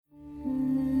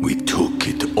We took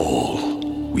it all.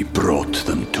 We brought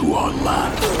them to our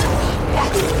land.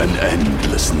 An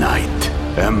endless night,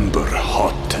 ember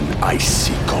hot and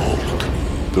icy cold.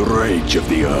 The rage of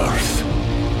the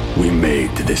earth. We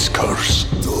made this curse.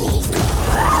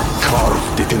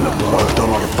 Carved it in the blood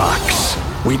on our backs.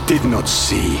 We did not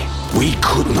see. We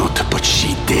could not, but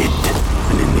she did.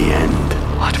 And in the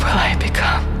end... What will I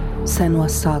become?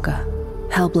 Senua's Saga.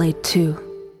 Hellblade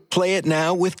 2. Play it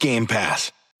now with Game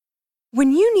Pass.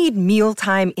 When you need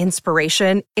mealtime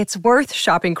inspiration, it's worth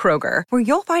shopping Kroger, where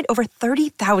you'll find over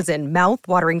 30,000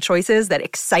 mouth-watering choices that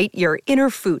excite your inner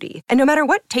foodie. And no matter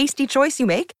what tasty choice you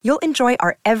make, you'll enjoy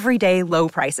our everyday low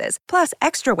prices, plus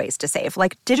extra ways to save,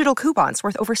 like digital coupons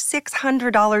worth over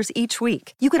 $600 each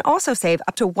week. You can also save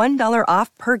up to $1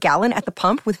 off per gallon at the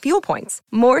pump with fuel points.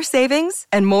 More savings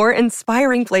and more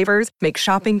inspiring flavors make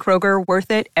shopping Kroger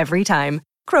worth it every time.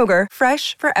 Kroger,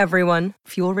 fresh for everyone.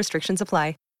 Fuel restrictions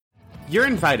apply. You're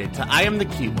invited to I Am the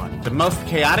Cute One, the most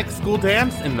chaotic school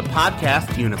dance in the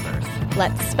podcast universe.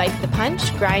 Let's spike the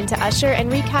punch, grind to Usher,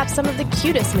 and recap some of the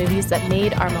cutest movies that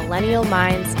made our millennial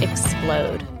minds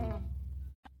explode.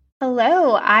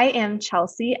 Hello, I am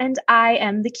Chelsea, and I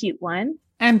am the cute one.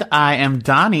 And I am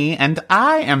Donnie, and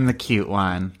I am the cute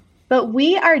one. But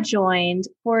we are joined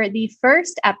for the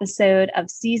first episode of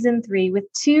season 3 with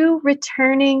 2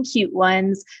 returning cute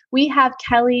ones. We have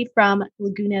Kelly from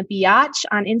Laguna Biatch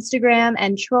on Instagram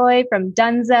and Troy from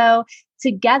Dunzo.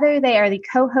 Together, they are the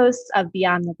co-hosts of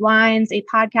Beyond the Blinds, a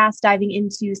podcast diving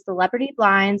into celebrity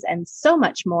blinds and so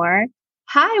much more.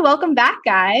 Hi, welcome back,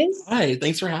 guys. Hi,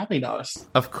 thanks for having us.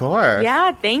 Of course.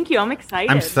 Yeah, thank you. I'm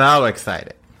excited. I'm so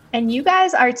excited. And you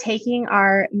guys are taking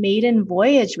our maiden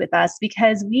voyage with us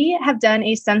because we have done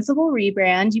a sensible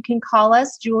rebrand. You can call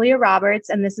us Julia Roberts,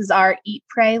 and this is our Eat,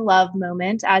 Pray, Love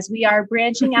moment as we are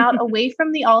branching out away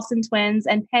from the Olsen twins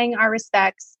and paying our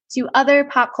respects to other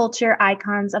pop culture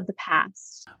icons of the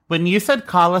past. When you said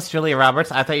call us Julia Roberts,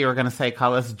 I thought you were going to say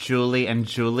call us Julie and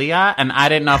Julia, and I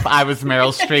didn't know if I was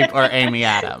Meryl Streep or Amy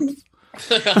Adams.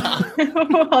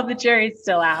 Well, the jury's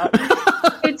still out.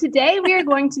 So today we are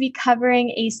going to be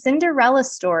covering a Cinderella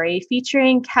story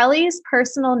featuring Kelly's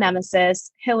personal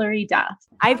nemesis, Hilary Duff.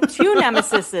 I have 2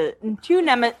 nemesis.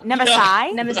 Nemesis.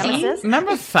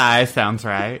 Nemesi sounds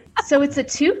right. So it's a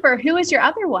twofer. Who is your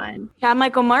other one? Yeah,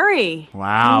 Michael Murray.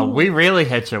 Wow, we really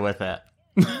hit you with it.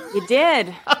 You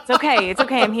did. It's okay. It's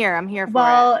okay. I'm here for it.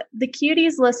 Well, the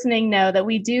cuties listening know that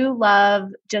we do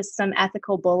love just some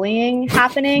ethical bullying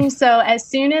happening. So as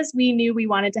soon as we knew we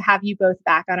wanted to have you both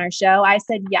back on our show, I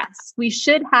said, yes, we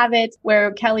should have it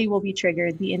where Kelly will be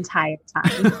triggered the entire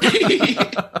time.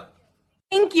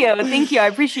 Thank you. Thank you. I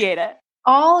appreciate it.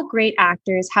 All great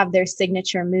actors have their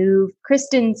signature move.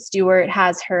 Kristen Stewart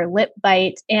has her lip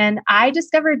bite. And I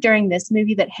discovered during this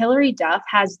movie that Hilary Duff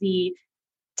has the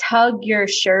tug your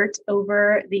shirt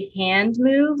over the hand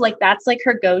move. Like that's like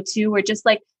her go-to, where just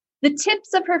like the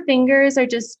tips of her fingers are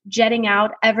just jetting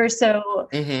out ever so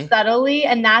subtly.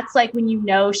 And that's like when you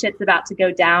know shit's about to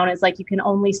go down, is like you can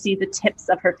only see the tips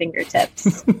of her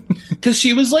fingertips. Because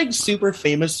she was like super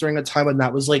famous during a time when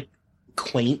that was like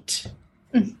quaint,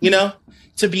 you know,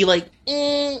 to be like, you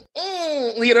know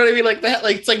what I mean? Like that,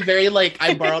 like it's like very like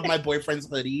I borrowed my boyfriend's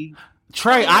hoodie.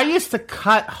 Trey, I used to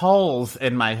cut holes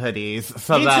in my hoodies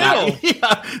so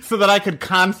that I could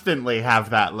constantly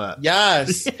have that look.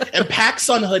 Yes. And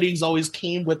PacSun hoodies always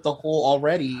came with the hole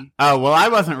already. Oh, well, I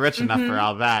wasn't rich enough for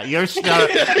all that. You're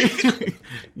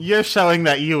showing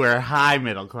that you were high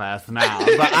middle class now,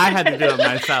 but I had to do it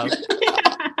myself.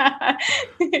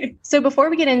 So before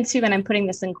we get into, and I'm putting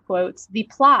this in quotes, the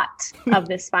plot of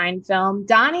this fine film,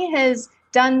 Donnie has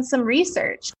done some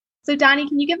research. So, Donnie,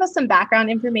 can you give us some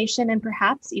background information and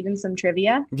perhaps even some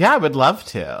trivia? Yeah, I would love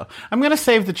to. I'm going to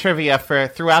save the trivia for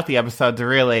throughout the episode to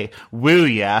really woo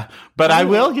ya, but I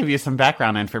will give you some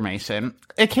background information.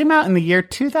 It came out in the year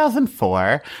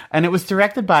 2004, and it was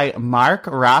directed by Mark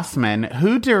Rossman,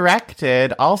 who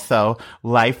directed also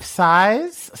Life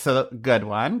Size. So, good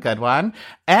one.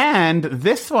 And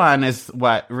this one is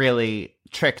what really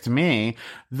tricked me.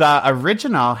 The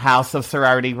original House of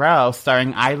Sorority Row,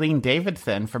 starring Eileen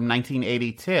Davidson from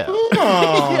 1982.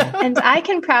 Oh. And I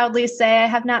can proudly say I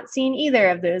have not seen either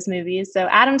of those movies, so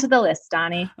add them to the list,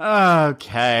 Donnie.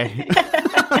 Okay.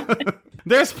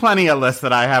 There's plenty of lists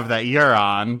that I have that you're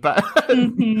on, but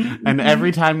and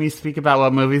every time you speak about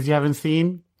what movies you haven't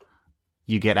seen,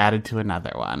 you get added to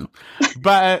another one.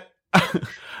 But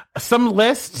some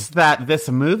lists that this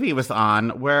movie was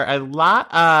on were a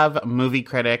lot of movie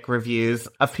critic reviews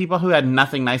of people who had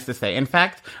nothing nice to say. In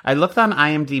fact, I looked on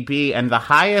IMDb, and the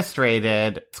highest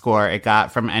rated score it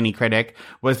got from any critic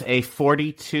was a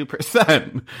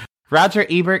 42%. Roger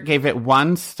Ebert gave it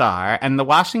 1 star, and the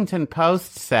Washington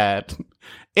Post said,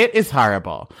 "It is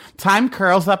horrible. Time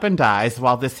curls up and dies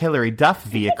while this Hilary Duff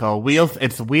vehicle wheels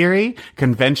its weary,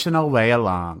 conventional way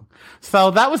along."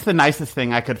 So that was the nicest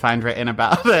thing I could find written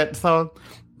about it. So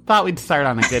thought we'd start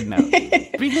on a good note.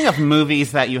 Speaking of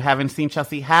movies that you haven't seen,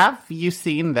 Chelsea, have you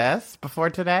seen this before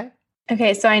today?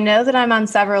 Okay, so I know that I'm on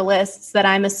several lists that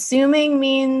I'm assuming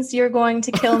means you're going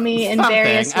to kill me in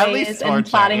various ways and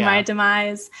plotting my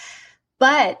demise.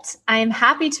 But I'm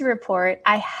happy to report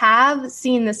I have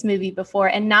seen this movie before.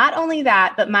 And not only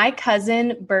that, but my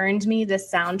cousin burned me the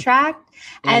soundtrack.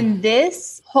 And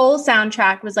this whole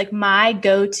soundtrack was like my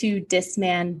go-to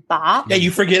Discman bop. Yeah,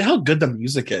 you forget how good the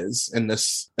music is in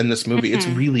this movie. It's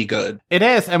really good. It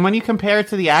is. And when you compare it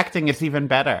to the acting, it's even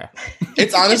better.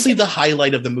 It's honestly the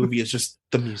highlight of the movie is just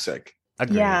the music.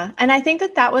 Agreed. Yeah. And I think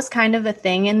that was kind of a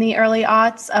thing in the early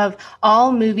aughts of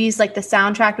all movies, like the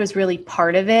soundtrack was really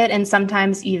part of it and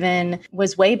sometimes even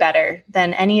was way better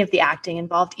than any of the acting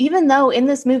involved, even though in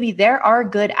this movie there are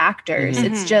good actors.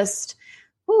 It's just,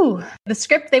 the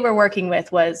script they were working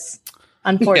with was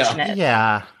unfortunate.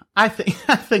 Yeah. I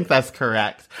think that's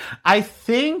correct. I don't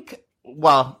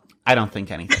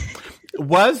think anything.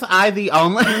 Was I the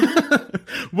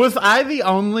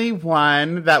only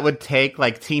one that would take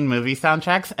like teen movie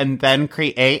soundtracks and then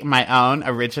create my own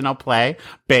original play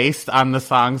based on the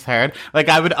songs heard? Like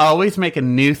I would always make a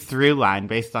new through line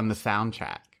based on the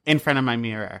soundtrack in front of my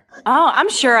mirror. Oh, I'm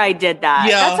sure I did that.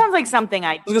 Yeah. That sounds like something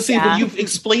I did. I was gonna say, when you've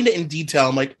explained it in detail,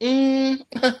 I'm like,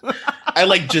 I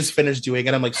like just finished doing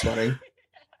it. I'm like sweating.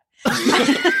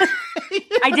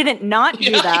 I didn't not do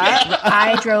that.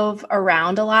 I drove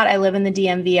around a lot. I live in the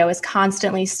DMV. I was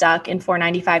constantly stuck in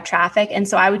 495 traffic. And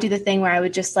so I would do the thing where I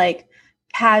would just like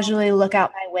casually look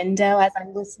out my window as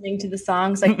I'm listening to the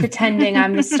songs, like pretending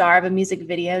I'm the star of a music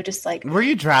video, just like. Were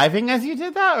you driving as you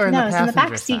did that, or no, it's in the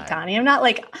back seat, side? Connie. I'm not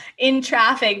like in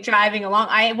traffic driving along.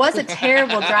 I was a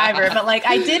terrible driver, but like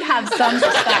I did have some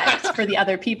respect for the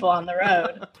other people on the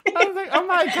road. I was like, oh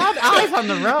my God, eyes on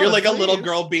the road. You're like a little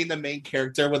girl being the main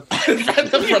character with in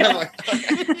front of like.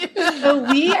 So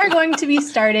we are going to be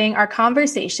starting our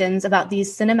conversations about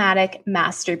these cinematic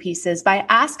masterpieces by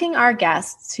asking our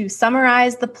guests to summarize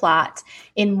the plot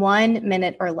in 1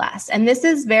 minute or less. And this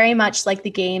is very much like the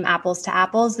game Apples to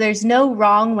Apples. There's no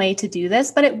wrong way to do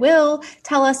this, but it will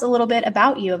tell us a little bit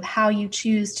about you, of how you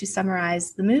choose to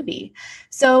summarize the movie.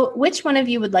 So which one of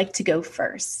you would like to go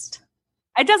first?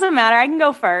 It doesn't matter. I can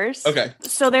go first. Okay.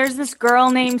 So there's this girl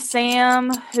named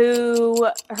Sam who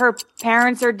her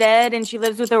parents are dead and she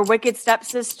lives with her wicked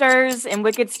stepsisters and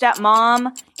wicked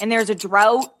stepmom. And there's a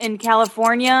drought in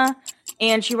California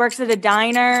and she works at a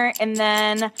diner. And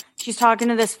then she's talking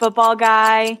to this football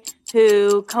guy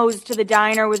who goes to the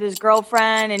diner with his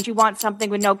girlfriend and she wants something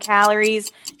with no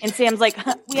calories. And Sam's like,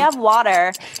 we have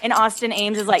water. And Austin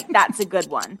Ames is like, that's a good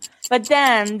one. But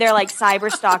then they're like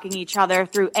cyber stalking each other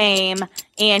through AIM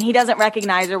and he doesn't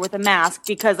recognize her with a mask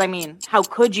because, I mean, how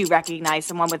could you recognize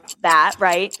someone with that,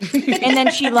 right? And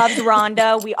then she loves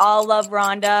Rhonda. We all love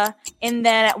Rhonda. And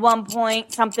then at one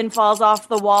point something falls off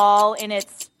the wall and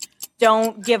it's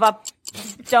don't give up,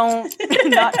 don't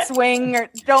not swing, or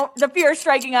don't, the fear of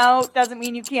striking out doesn't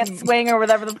mean you can't swing or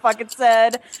whatever the fuck it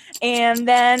said. And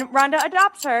then Rhonda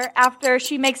adopts her after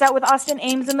she makes out with Austin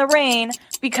Ames in the rain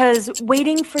because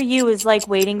waiting for you is like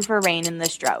waiting for rain in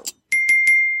this drought.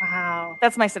 Wow.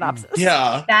 That's my synopsis.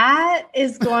 Yeah. That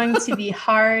is going to be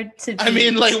hard to beat. I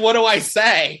mean, like, what do I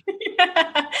say?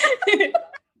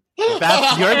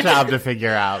 That's your job to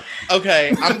figure out.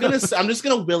 Okay, I'm just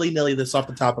gonna willy-nilly this off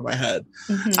the top of my head.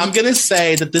 I'm gonna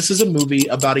say that this is a movie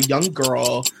about a young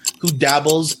girl who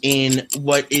dabbles in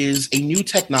what is a new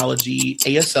technology,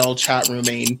 ASL chat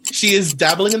rooming. She is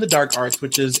dabbling in the dark arts,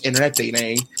 which is internet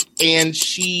dating, and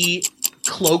she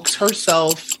cloaks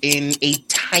herself in a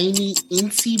tiny,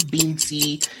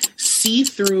 incy-beansy,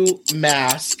 see-through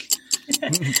mask.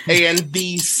 And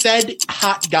the said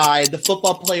hot guy, the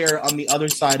football player on the other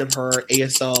side of her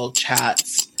ASL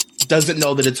chats, doesn't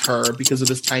know that it's her because of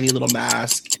this tiny little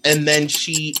mask. And then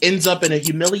she ends up in a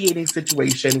humiliating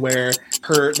situation where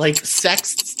her like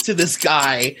sexts to this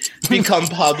guy become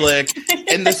public,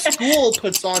 and the school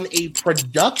puts on a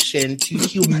production to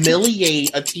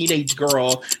humiliate a teenage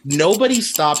girl. Nobody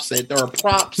stops it. There are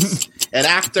props and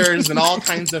actors and all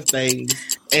kinds of things.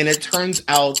 And it turns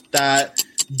out that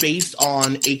based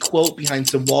on a quote behind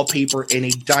some wallpaper in a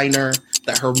diner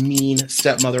that her mean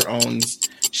stepmother owns,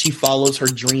 she follows her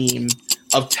dream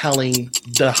of telling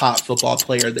the hot football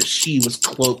player that she was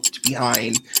cloaked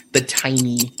behind the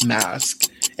tiny mask.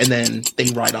 And then they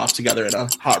ride off together in a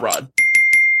hot rod.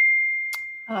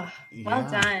 Oh,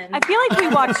 well done. I feel like we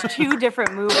watched two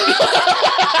different movies.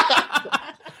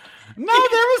 No,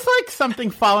 there was like something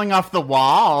falling off the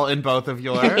wall in both of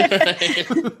yours.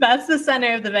 That's the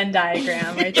center of the Venn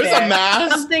diagram right There's there. a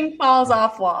mask. Something falls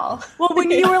off wall. Well, when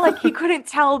you were like, he couldn't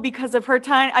tell because of her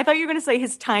tiny, I thought you were going to say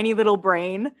his tiny little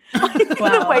brain.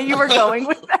 The way you were going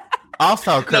with that.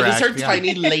 Also correct. No, this is her yeah.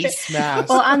 tiny lace mask.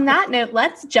 Well, on that note,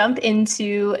 let's jump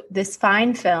into this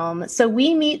fine film. So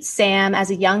we meet Sam as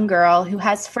a young girl who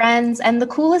has friends and the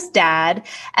coolest dad.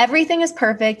 Everything is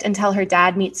perfect until her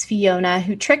dad meets Fiona,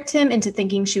 who tricked him into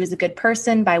thinking she was a good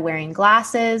person by wearing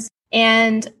glasses.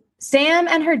 And Sam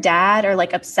and her dad are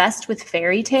like obsessed with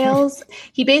fairy tales.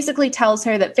 He basically tells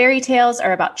her that fairy tales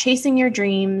are about chasing your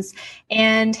dreams,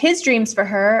 and his dreams for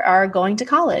her are going to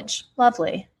college.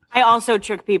 Lovely. I also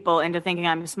trick people into thinking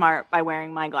I'm smart by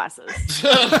wearing my glasses.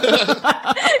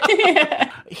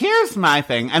 Here's my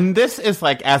thing, and this is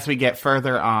like as we get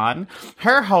further on,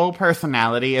 her whole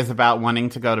personality is about wanting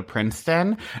to go to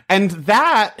Princeton, and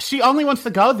that she only wants to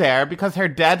go there because her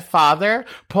dead father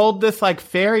pulled this like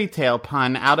fairy tale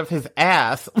pun out of his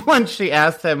ass when she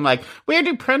asked him like, where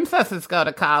do princesses go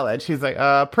to college? He's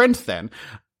like, Princeton.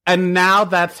 And now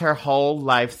that's her whole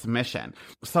life's mission.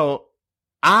 So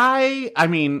I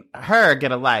mean, her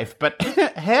get a life, but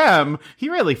him, he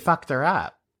really fucked her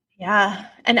up. Yeah.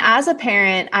 And as a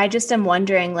parent, I just am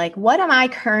wondering, like, what am I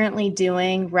currently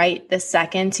doing right this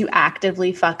second to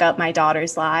actively fuck up my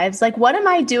daughter's lives? Like, what am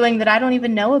I doing that I don't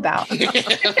even know about?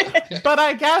 But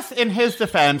I guess in his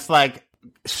defense, like,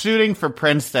 shooting for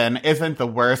Princeton isn't the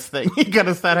worst thing he could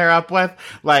have set her up with.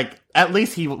 Like, at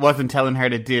least he wasn't telling her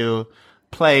to do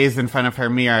plays in front of her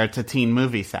mirror to teen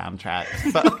movie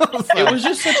soundtracks. So. It was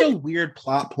just such a weird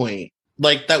plot point.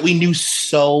 Like, that we knew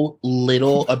so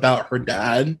little about her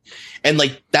dad. And,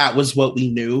 like, that was what we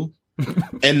knew.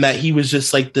 And that he was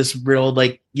just, like, this real,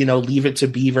 like, you know, leave it to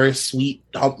Beaver, sweet,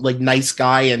 like, nice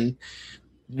guy. And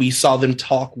we saw them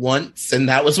talk once. And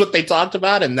that was what they talked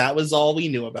about. And that was all we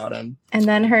knew about him. And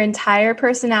then her entire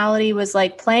personality was,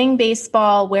 like, playing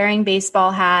baseball, wearing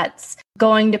baseball hats,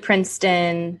 going to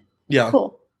Princeton. Yeah.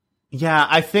 Cool. Yeah,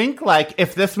 I think, like,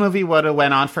 if this movie would have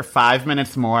went on for 5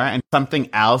 minutes more and something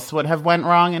else would have went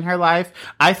wrong in her life,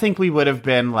 I think we would have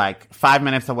been, like, 5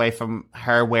 minutes away from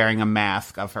her wearing a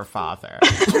mask of her father.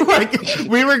 Like,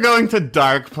 we were going to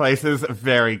dark places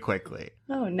very quickly.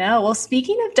 Oh, no. Well,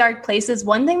 speaking of dark places,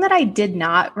 one thing that I did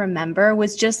not remember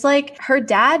was just, like, her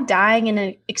dad dying in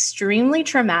an extremely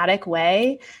traumatic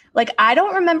way. Like, I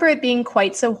don't remember it being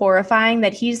quite so horrifying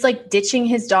that he's, like, ditching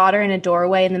his daughter in a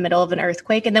doorway in the middle of an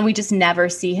earthquake, and then we just never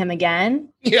see him again.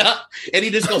 Yeah. And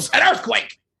he just goes, an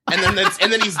earthquake! And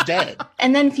then he's dead.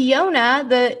 And then Fiona,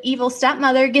 the evil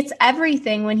stepmother, gets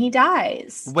everything when he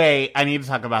dies. Wait, I need to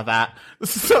talk about that.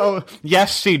 So,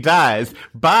 yes, she does.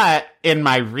 But in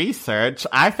my research,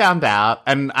 I found out,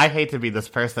 and I hate to be this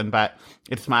person, but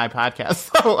it's my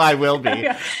podcast, so I will be.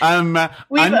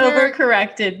 We've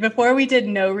overcorrected. Before we did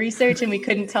no research and we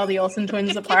couldn't tell the Olsen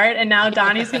twins apart, and now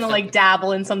Donnie's going to like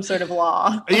dabble in some sort of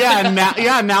law.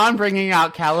 Now I'm bringing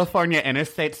out California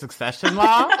interstate succession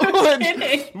law,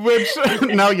 which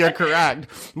no, you're correct,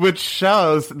 which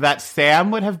shows that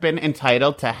Sam would have been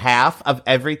entitled to half of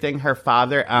everything her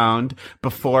father owned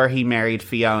before he married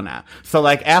Fiona. So,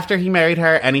 like, after he married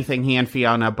her, anything he and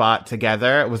Fiona bought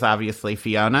together was obviously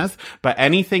Fiona's, but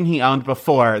anything he owned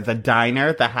before, the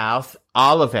diner, the house,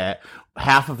 all of it,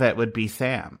 half of it would be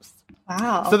Sam's.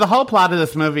 Wow. So the whole plot of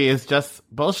this movie is just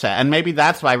bullshit. And maybe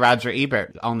that's why Roger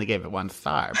Ebert only gave it 1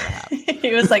 star, perhaps.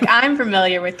 He was like, I'm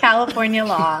familiar with California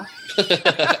law.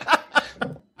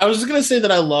 I was just going to say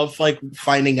that I love, like,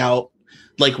 finding out,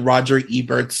 like, Roger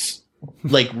Ebert's,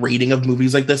 like, rating of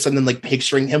movies like this, and then, like,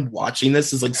 picturing him watching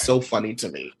this is, like, so funny to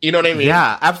me. You know what I mean?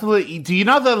 Yeah, absolutely. Do you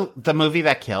know the movie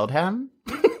that killed him?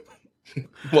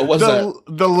 What was that?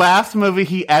 The last movie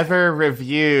he ever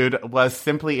reviewed was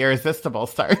Simply Irresistible,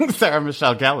 starring Sarah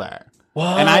Michelle Gellar.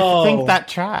 Whoa. And I think that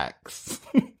tracks.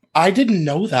 I didn't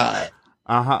know that.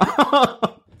 Uh-huh.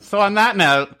 So on that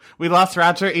note, we lost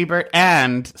Roger Ebert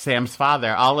and Sam's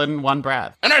father all in one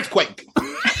breath. An earthquake!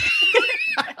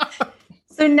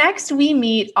 So next we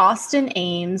meet Austin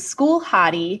Ames, school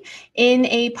hottie, in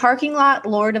a parking lot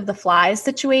Lord of the Flies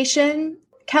situation.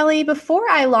 Kelly, before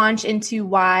I launch into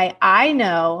why I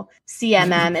know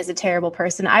CMM is a terrible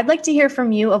person, I'd like to hear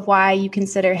from you of why you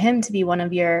consider him to be one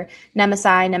of your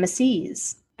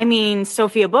nemesis. I mean,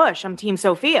 Sophia Bush. I'm Team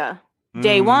Sophia.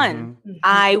 Day one.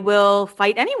 I will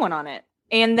fight anyone on it.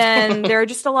 And then there are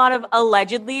just a lot of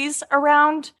allegedlys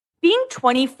around. Being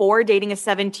 24, dating a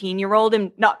 17-year-old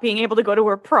and not being able to go to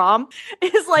her prom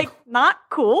is, like, not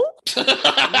cool.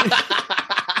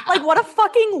 Like, what a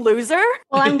fucking loser.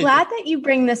 Well, I'm glad that you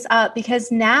bring this up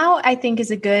because now I think is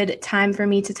a good time for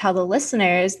me to tell the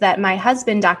listeners that my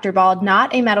husband, Dr. Bald,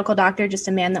 not a medical doctor, just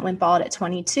a man that went bald at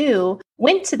 22,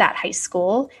 went to that high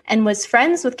school and was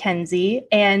friends with Kenzie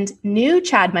and knew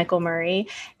Chad Michael Murray.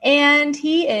 And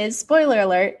he is, spoiler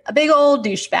alert, a big old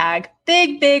douchebag.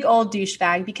 Big old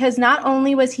douchebag, because not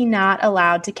only was he not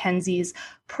allowed to Kenzie's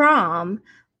prom,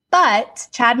 but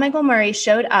Chad Michael Murray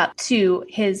showed up to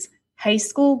his high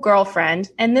school girlfriend.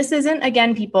 And this isn't,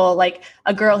 again, people, like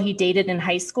a girl he dated in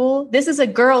high school. This is a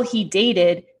girl he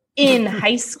dated in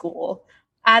high school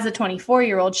as a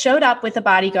 24-year-old, showed up with a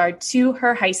bodyguard to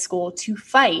her high school to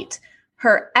fight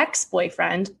her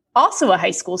ex-boyfriend, also a high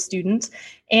school student,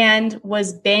 and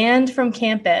was banned from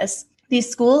campus. The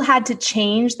school had to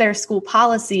change their school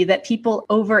policy that people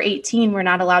over 18 were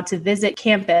not allowed to visit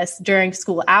campus during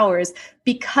school hours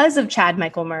because of Chad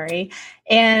Michael Murray.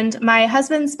 And my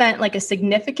husband spent like a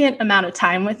significant amount of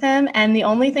time with him. And the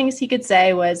only things he could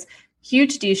say was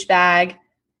huge douchebag,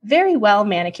 very well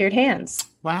manicured hands.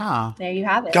 Wow. There you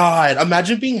have it. God,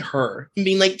 imagine being her and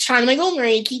being like, Chad Michael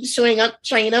Murray keeps showing up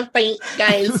trying to fight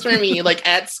guys for me, like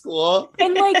at school.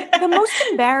 And like the most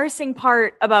embarrassing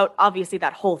part about, obviously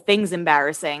that whole thing's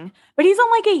embarrassing, but he's on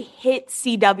like a hit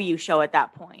CW show at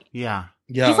that point. Yeah.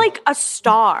 Yeah. He's like a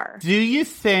star. Do you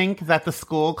think that the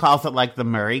school calls it like the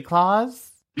Murray Clause?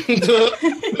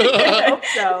 I hope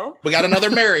so. We got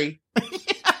another Murray.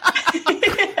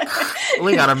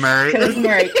 We got a Murray.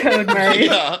 Code Murray.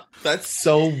 Yeah. That's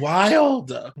so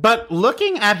wild. But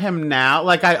looking at him now,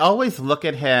 like I always look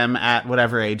at him at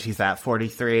whatever age he's at,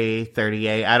 43,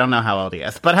 38. I don't know how old he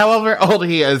is, but however old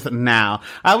he is now,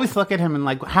 I always look at him and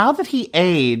like, how did he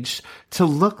age to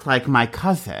look like my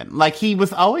cousin? Like he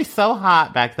was always so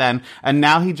hot back then, and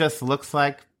now he just looks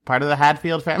like part of the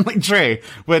Hadfield family tree,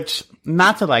 which,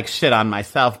 not to like shit on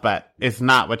myself, but it's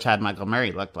not what Chad Michael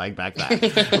Murray looked like back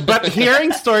then. But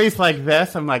hearing stories like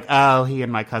this, I'm like, oh, he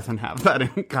and my cousin have that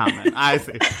in common. I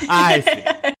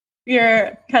see.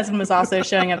 Your cousin was also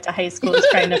showing up to high school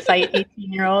trying to fight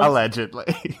 18-year-olds.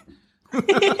 Allegedly.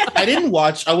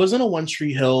 I wasn't a One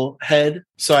Tree Hill head,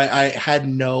 so I had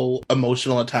no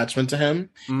emotional attachment to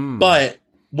him. But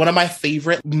one of my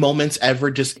favorite moments ever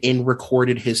just in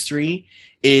recorded history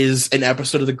is an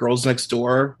episode of The Girls Next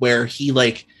Door where he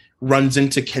like runs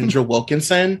into Kendra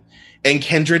Wilkinson, and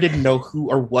Kendra didn't know who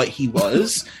or what he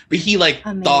was, but he like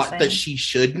thought that she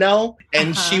should know.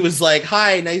 And she was like,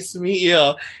 hi, nice to meet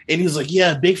you. And he's like,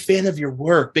 yeah, big fan of your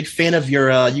work. Big fan of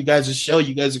your, you guys' show.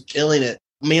 You guys are killing it.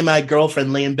 Me and my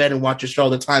girlfriend lay in bed and watch your show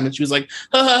all the time. And she was like,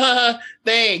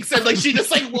 thanks. And like, she just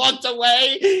like walked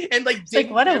away and like, like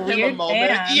what a weird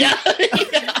moment. Yeah.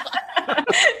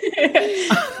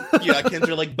 Yeah,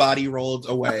 Kendra like body rolled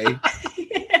away.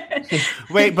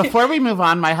 Wait, before we move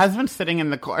on, my husband's sitting in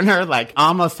the corner, like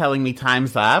almost telling me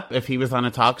time's up if he was on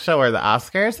a talk show or the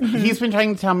Oscars. He's been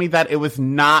trying to tell me that it was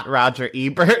not Roger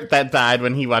Ebert that died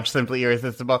when he watched Simply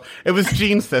Irresistible. It was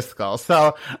Gene Siskel.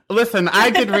 So listen, I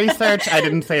did research. I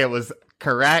didn't say it was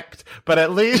correct, but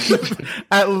at least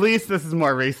this is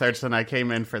more research than I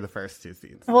came in for the first two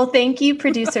scenes. Well, thank you,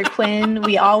 producer Quinn.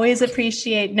 We always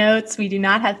appreciate notes. We do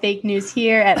not have fake news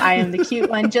here at I Am the Cute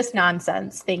One, just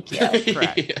nonsense. Thank you.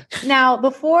 Correct. Now,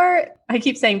 before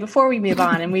we move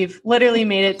on, and we've literally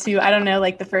made it to, I don't know,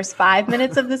 like the first 5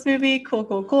 minutes of this movie.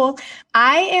 Cool.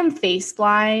 I am face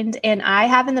blind, and I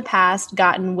have in the past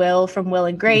gotten Will from Will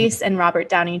and Grace and Robert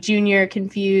Downey Jr.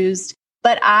 confused.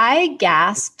 But I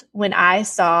gasped when I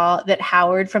saw that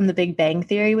Howard from The Big Bang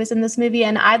Theory was in this movie.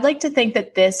 And I'd like to think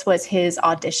that this was his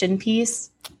audition piece.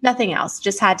 Nothing else.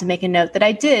 Just had to make a note that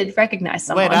I did recognize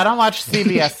someone. Wait, I don't watch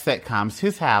CBS sitcoms.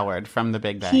 Who's Howard from The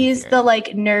Big Bang He's Theory? the like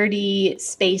nerdy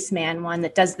spaceman one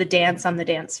that does the dance on the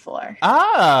dance floor.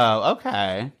 Oh,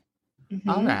 okay.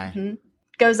 All right.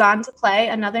 Goes on to play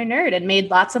another nerd and made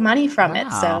lots of money from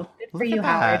it. So good for Look you, at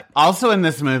Howard. that. Also in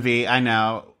this movie, I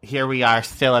know, here we are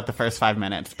still at the first 5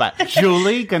 minutes, but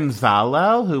Julie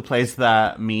Gonzalo, who plays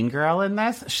the mean girl in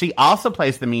this, she also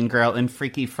plays the mean girl in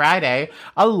Freaky Friday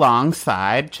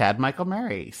alongside Chad Michael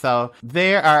Murray. So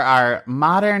there are our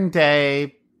modern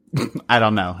day, I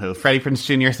don't know who, Freddie Prinze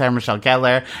Jr., Sarah Michelle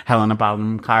Gellar, Helena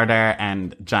Bonham Carter,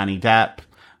 and Johnny Depp.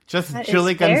 Just That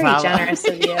Julie is very Gonzalo. generous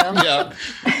of you. Yeah.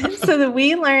 So that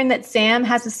we learn that Sam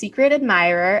has a secret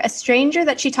admirer, a stranger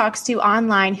that she talks to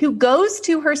online who goes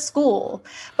to her school,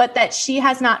 but that she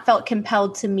has not felt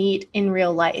compelled to meet in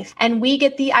real life. And we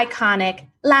get the iconic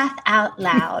laugh out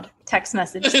loud text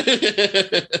message.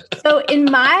 So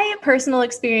in my personal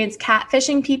experience,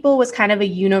 catfishing people was kind of a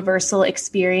universal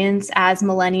experience as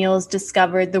millennials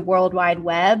discovered the World Wide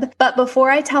Web. But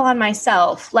before I tell on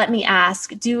myself, let me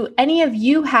ask, do any of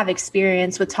you have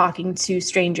experience with talking to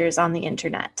strangers on the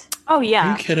internet? Oh,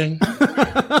 yeah. Are you kidding?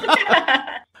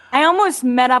 I almost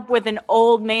met up with an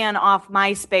old man off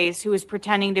MySpace who was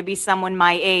pretending to be someone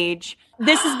my age.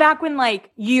 This is back when like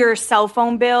your cell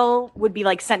phone bill would be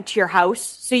like sent to your house.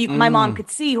 So my mom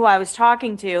could see who I was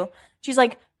talking to. She's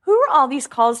like, who are all these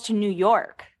calls to New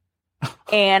York?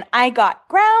 And I got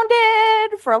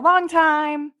grounded for a long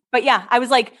time. But yeah, I was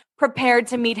like prepared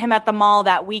to meet him at the mall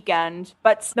that weekend.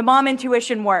 But the mom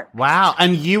intuition worked. Wow.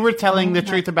 And you were telling the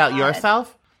truth about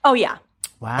yourself? Oh, yeah.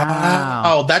 Wow.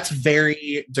 Oh, that's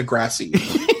very Degrassi.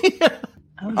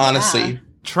 Honestly. Yeah.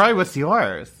 Troy, what's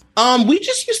yours? We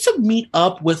just used to meet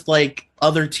up with like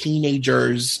other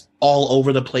teenagers all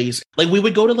over the place. Like we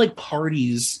would go to like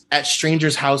parties at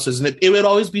strangers' houses, and it would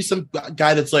always be some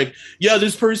guy that's like, yeah,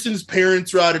 this person's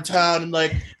parents are out of town and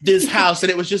like this house.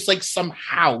 And it was just like some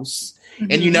house.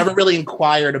 Mm-hmm. And you never really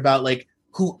inquired about like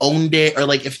who owned it or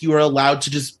like if you were allowed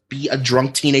to just be a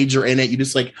drunk teenager in it. You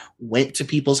just like went to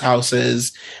people's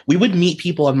houses. We would meet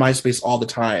people on MySpace all the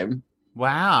time.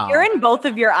 Wow. You're in both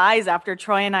of your eyes after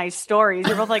Troy and I's stories.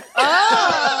 You're both like,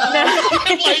 oh.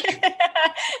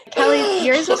 Kelly,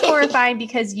 yours was horrifying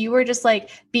because you were just like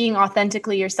being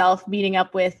authentically yourself, meeting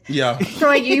up with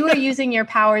Troy. You were using your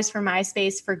powers for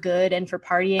MySpace for good and for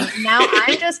partying. Now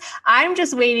I'm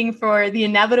just waiting for the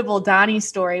inevitable Donnie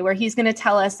story where he's going to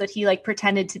tell us that he like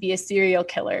pretended to be a serial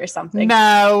killer or something.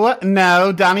 No.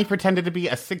 Donnie pretended to be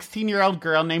a 16-year-old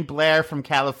girl named Blair from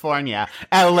California,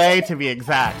 LA to be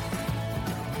exact.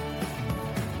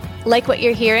 Like what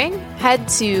you're hearing? Head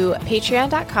to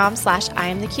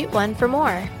patreon.com/IamTheCuteOne for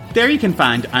more. There you can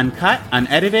find uncut,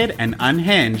 unedited, and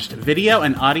unhinged video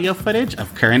and audio footage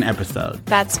of current episodes.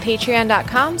 That's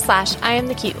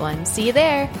patreon.com/IamTheCuteOne. See you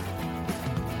there.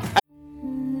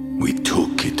 We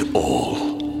took it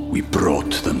all. We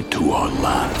brought them to our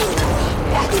land.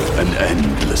 An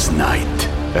endless night,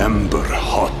 ember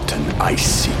hot and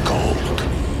icy cold.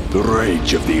 The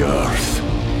rage of the earth.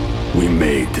 We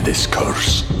made this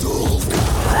curse.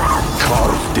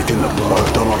 Carved it in the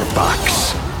blood on our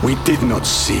backs. We did not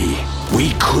see.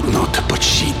 We could not, but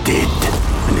she did.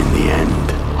 And in the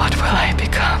end, What will I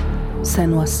become?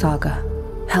 Senua's Saga.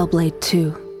 Hellblade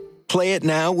 2. Play it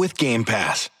now with Game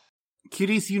Pass.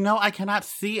 Cuties, you know I cannot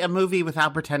see a movie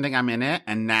without pretending I'm in it,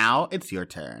 and now it's your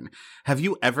turn. Have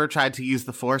you ever tried to use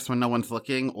the Force when no one's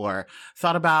looking, or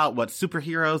thought about what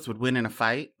superheroes would win in a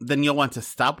fight? Then you'll want to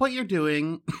stop what you're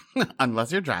doing,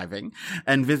 unless you're driving,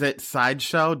 and visit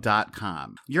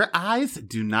Sideshow.com. Your eyes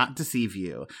do not deceive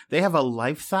you. They have a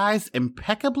life-size,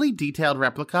 impeccably detailed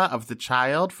replica of the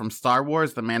child from Star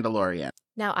Wars The Mandalorian.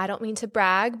 Now, I don't mean to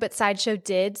brag, but Sideshow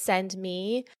did send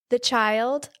me the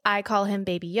child. I call him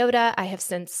Baby Yoda. I have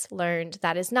since learned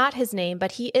that is not his name,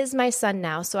 but he is my son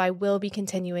now, so I will be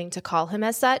continuing to call him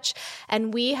as such.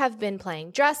 And we have been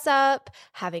playing dress up,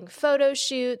 having photo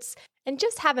shoots, and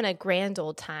just having a grand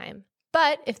old time.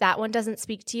 But if that one doesn't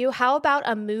speak to you, how about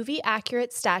a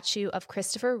movie-accurate statue of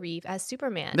Christopher Reeve as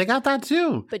Superman? They got that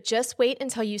too. But just wait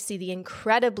until you see the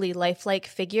incredibly lifelike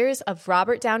figures of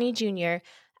Robert Downey Jr.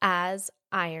 as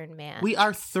Iron Man. We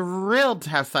are thrilled to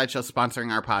have Sideshow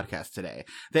sponsoring our podcast today.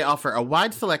 They offer a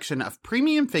wide selection of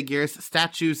premium figures,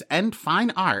 statues, and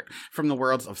fine art from the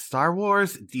worlds of Star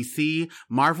Wars, DC,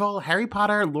 Marvel, Harry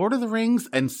Potter, Lord of the Rings,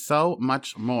 and so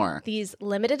much more. These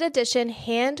limited edition,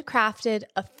 handcrafted,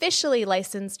 officially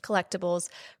licensed collectibles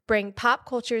bring pop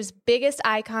culture's biggest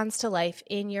icons to life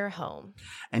in your home.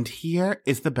 And here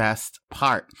is the best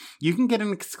part. You can get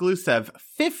an exclusive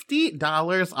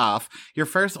 $50 off your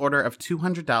first order of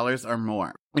 $200 or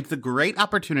more. It's a great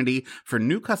opportunity for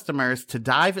new customers to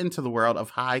dive into the world of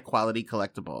high-quality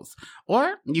collectibles.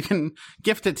 Or you can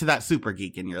gift it to that super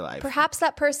geek in your life. Perhaps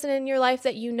that person in your life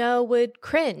that you know would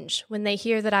cringe when they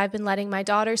hear that I've been letting my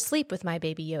daughter sleep with my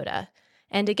Baby Yoda.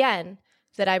 And again,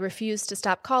 that I refuse to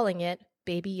stop calling it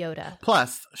Baby Yoda.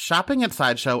 Plus, shopping at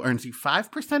Sideshow earns you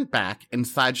 5% back in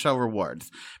Sideshow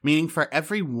rewards, meaning for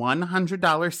every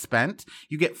 $100 spent,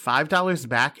 you get $5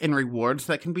 back in rewards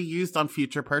that can be used on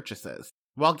future purchases.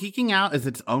 While geeking out is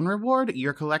its own reward,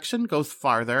 your collection goes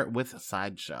farther with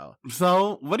Sideshow.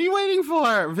 So, what are you waiting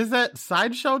for? Visit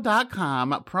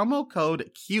Sideshow.com, promo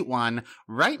code CUTE1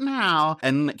 right now,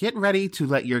 and get ready to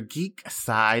let your geek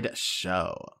side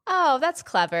show. Oh, that's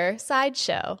clever.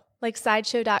 Sideshow. Like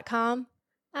Sideshow.com?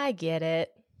 I get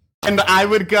it. And I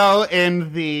would go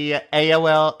in the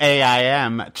AOL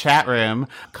AIM chat room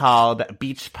called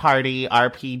Beach Party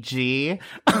RPG,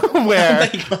 where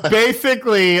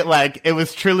basically, like, it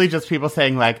was truly just people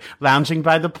saying, like, lounging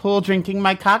by the pool, drinking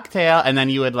my cocktail. And then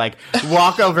you would, like,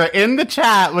 walk over in the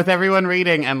chat with everyone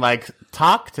reading and, like,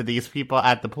 talk to these people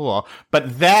at the pool.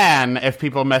 But then if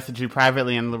people message you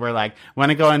privately and were like, want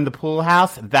to go in the pool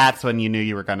house? That's when you knew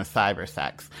you were going to cyber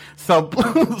sex. So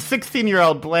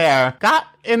 16-year-old Blair got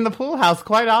in the pool house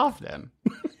quite often.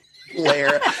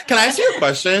 Blair. Can I ask you a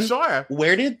question? Sure.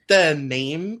 Where did the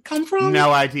name come from?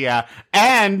 No idea.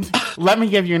 And let me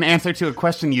give you an answer to a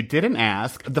question you didn't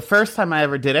ask. The first time I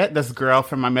ever did it, this girl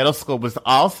from my middle school was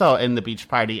also in the Beach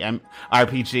Party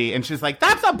RPG, and she's like,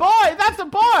 "That's a boy! That's a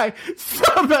boy!"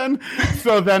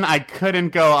 So then I couldn't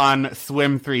go on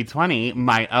Swim 320,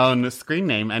 my own screen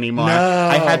name anymore. No.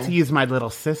 I had to use my little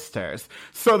sister's.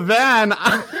 So then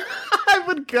I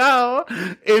would go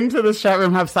into the chat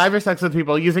room, have cyber sex with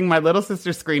people using my little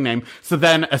sister's screen name. So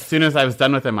then as soon as I was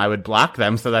done with them, I would block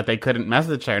them so that they couldn't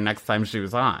message her next time she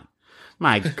was on.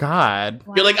 My God.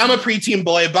 You're like, I'm a preteen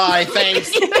boy. Bye.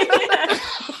 Thanks.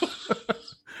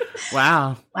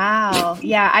 Wow. Wow.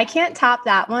 Yeah, I can't top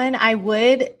that one. I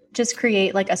would just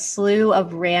create like a slew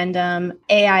of random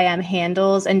AIM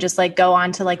handles and just like go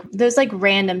on to like those like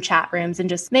random chat rooms and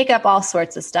just make up all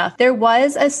sorts of stuff. There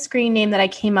was a screen name that I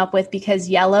came up with because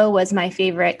yellow was my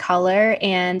favorite color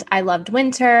and I loved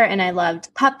winter and I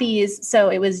loved puppies. So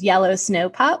it was Yellow Snow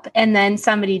Pup. And then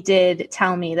somebody did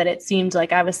tell me that it seemed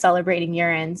like I was celebrating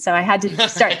urine. So I had to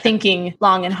start thinking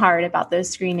long and hard about those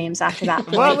screen names after that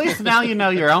point. Well, at least now you know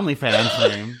your OnlyFans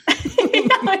name.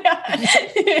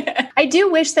 I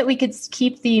do wish that we could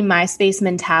keep the MySpace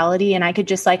mentality and I could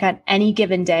just like on any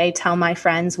given day tell my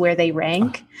friends where they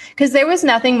rank, because there was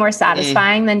nothing more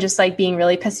satisfying than just like being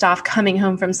really pissed off coming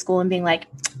home from school and being like,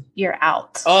 you're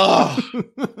out. Oh,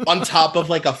 on top of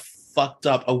like a fucked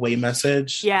up away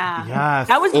message. Yeah. Yes.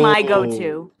 That was my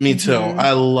go-to. Me too.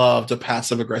 I loved a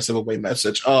passive aggressive away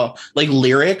message. Oh, like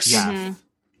lyrics. Yes.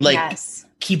 Like Yes.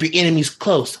 keep your enemies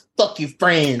close. Fuck your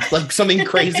friends. Like something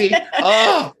crazy.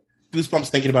 Oh, goosebumps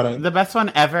thinking about it. The best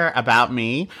one ever about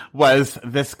me was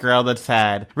this girl that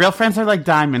said, real friends are like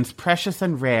diamonds, precious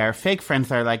and rare. Fake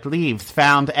friends are like leaves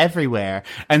found everywhere.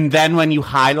 And then when you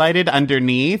highlighted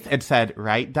underneath, it said,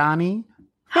 right, Donnie?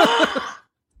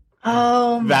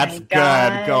 Oh, That's my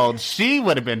God. good gold. She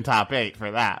would have been top 8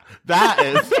 for that. That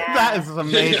is that is a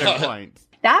major point.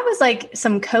 That was like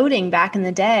some coding back in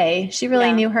the day. She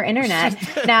really knew her internet.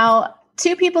 Now,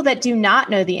 two people that do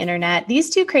not know the internet, these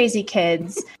two crazy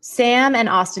kids, Sam and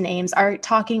Austin Ames, are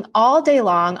talking all day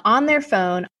long on their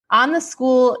phone, on the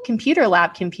school computer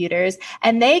lab computers,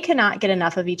 and they cannot get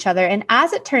enough of each other. And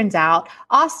as it turns out,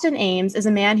 Austin Ames is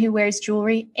a man who wears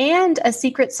jewelry and a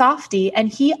secret softie, and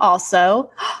he also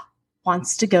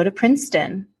wants to go to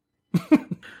Princeton.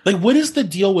 Like, what is the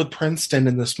deal with Princeton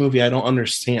in this movie? I don't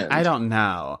understand. I don't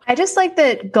know. I just like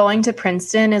that going to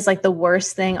Princeton is like the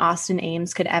worst thing Austin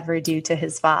Ames could ever do to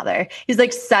his father. He's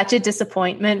like such a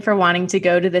disappointment for wanting to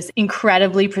go to this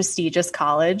incredibly prestigious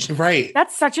college. Right.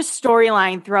 That's such a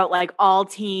storyline throughout like all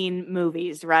teen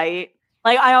movies, right?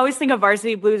 Like I always think of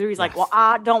Varsity Blues where he's like, well,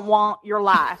 I don't want your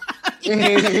life.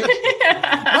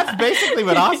 That's basically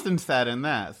what Austin said in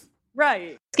this.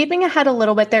 Right. Skipping ahead a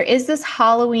little bit, there is this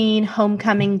Halloween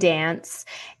homecoming dance.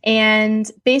 And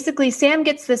basically, Sam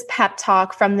gets this pep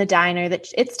talk from the diner that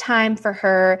it's time for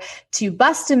her to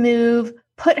bust a move,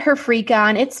 put her freak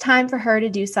on. It's time for her to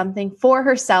do something for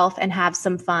herself and have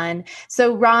some fun.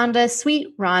 So Rhonda,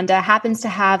 sweet Rhonda, happens to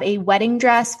have a wedding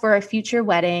dress for a future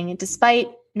wedding, despite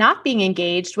not being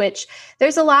engaged, which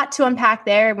there's a lot to unpack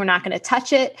there. We're not going to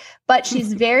touch it, but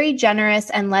she's very generous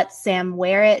and lets Sam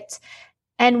wear it.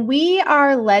 And we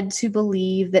are led to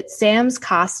believe that Sam's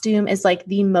costume is like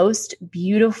the most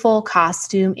beautiful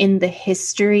costume in the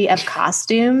history of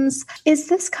costumes. Is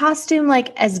this costume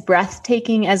like as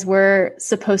breathtaking as we're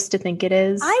supposed to think it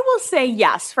is? I will say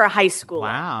yes for a high school.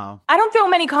 Wow. I don't throw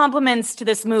many compliments to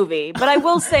this movie, but I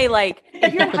will say like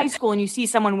if you're in high school and you see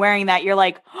someone wearing that, you're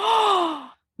like, oh,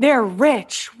 they're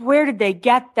rich. Where did they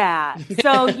get that?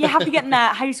 So you have to get in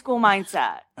that high school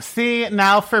mindset. See,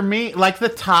 now for me, like the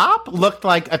top looked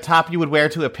like a top you would wear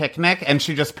to a picnic, and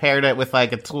she just paired it with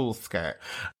like a tulle skirt.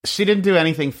 She didn't do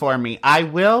anything for me. I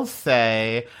will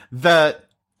say the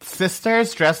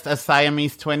sisters dressed as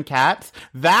Siamese twin cats,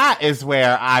 that is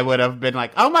where I would have been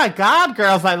like, oh my God,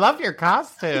 girls, I love your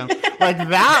costume. Like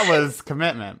that was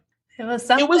commitment. It was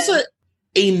something. It was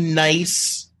a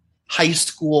nice high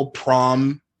school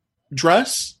prom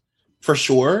dress for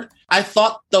sure. I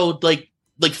thought though, like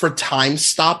for time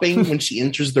stopping when she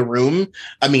enters the room,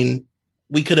 I mean,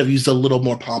 we could have used a little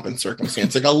more pomp and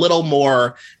circumstance, like a little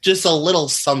more, just a little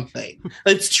something.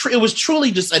 It was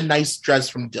truly just a nice dress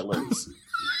from Dylan's.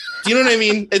 Do you know what I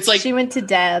mean? It's like she went to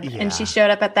Deb and she showed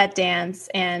up at that dance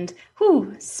and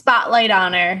spotlight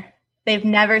on her. They've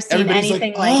never seen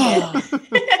anything like it.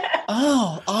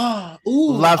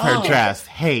 Ooh, love her dress,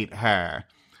 hate her.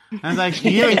 I was like,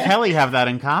 you and Kelly have that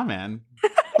in common.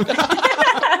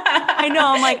 I know.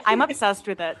 I'm like, I'm obsessed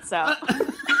with it. So.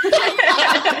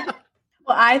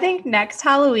 Well, I think next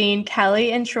Halloween,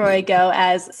 Kelly and Troy go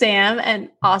as Sam and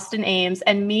Austin Ames,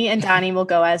 and me and Donnie will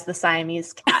go as the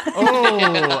Siamese cat.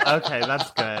 Oh, okay,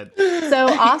 that's good. So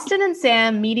Austin and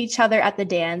Sam meet each other at the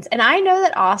dance, and I know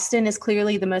that Austin is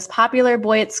clearly the most popular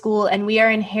boy at school, and we are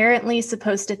inherently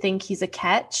supposed to think he's a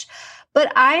catch.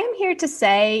 But I am here to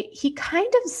say he kind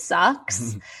of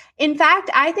sucks. In fact,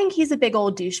 I think he's a big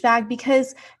old douchebag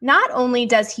because not only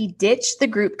does he ditch the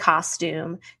group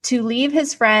costume to leave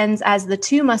his friends as the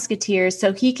two musketeers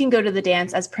so he can go to the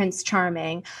dance as Prince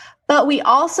Charming, but we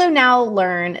also now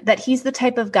learn that he's the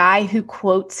type of guy who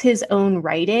quotes his own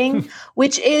writing,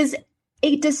 which is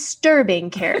a disturbing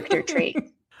character trait.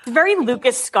 It's very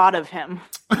Lucas Scott of him.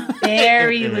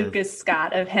 Very Lucas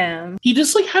Scott of him. He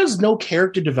just like has no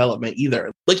character development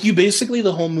either. Like you basically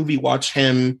the whole movie watch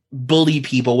him bully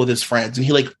people with his friends, and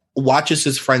he like watches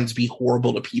his friends be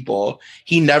horrible to people.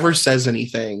 He never says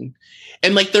anything.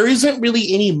 And like there isn't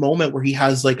really any moment where he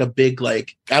has like a big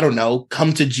like, I don't know,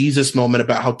 come to Jesus moment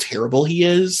about how terrible he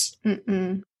is.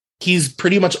 Mm-mm. He's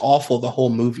pretty much awful the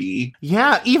whole movie.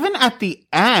 Yeah, even at the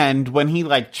end when he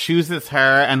like chooses her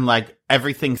and like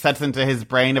everything sets into his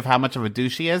brain of how much of a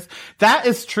douche he is, that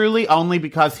is truly only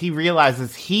because he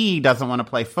realizes he doesn't want to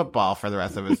play football for the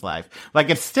rest of his life. Like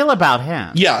it's still about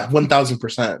him. Yeah,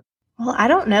 1000%. Well, I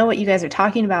don't know what you guys are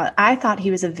talking about. I thought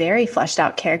he was a very fleshed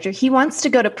out character. He wants to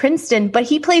go to Princeton, but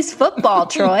he plays football,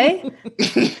 Troy.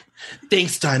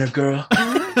 Thanks, Diner Girl.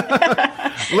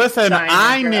 Listen,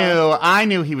 I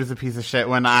knew he was a piece of shit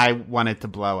when I wanted to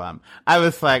blow him. I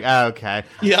was like, oh, okay.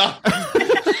 Yeah.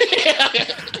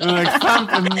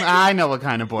 I know what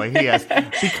kind of boy he is.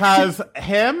 Because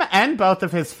him and both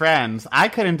of his friends, I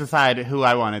couldn't decide who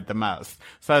I wanted the most.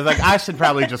 So I was like, I should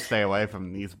probably just stay away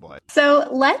from these boys. So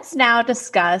let's now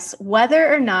discuss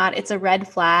whether or not it's a red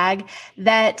flag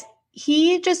that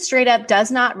he just straight up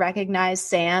does not recognize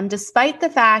Sam, despite the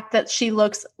fact that she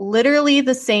looks literally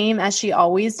the same as she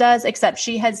always does, except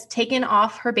she has taken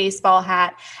off her baseball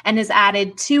hat and has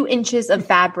added 2 inches of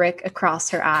fabric across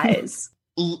her eyes.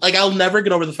 Like, I'll never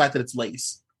get over the fact that it's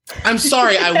lace. I'm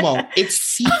sorry, I won't. It's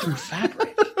see-through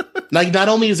fabric. Like, not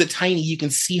only is it tiny, you can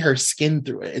see her skin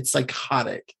through it. It's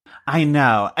psychotic. I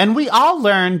know. And we all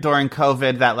learned during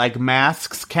COVID that, like,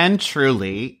 masks can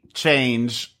truly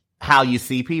change how you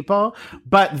see people.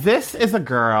 But this is a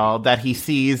girl that he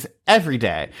sees every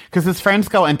day because his friends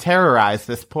go and terrorize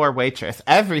this poor waitress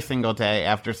every single day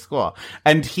after school.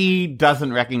 And he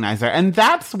doesn't recognize her. And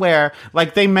that's where,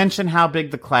 like, they mention how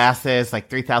big the class is, like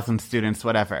 3,000 students,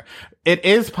 whatever. It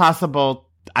is possible,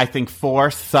 I think, for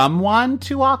someone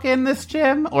to walk in this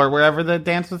gym or wherever the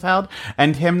dance was held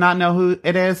and him not know who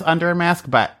it is under a mask,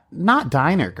 but not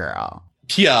Diner Girl.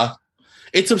 Yeah.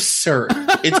 It's absurd.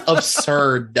 It's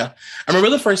absurd. I remember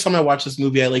the first time I watched this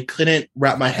movie, I like couldn't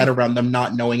wrap my head around them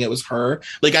not knowing it was her.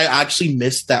 Like I actually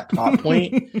missed that plot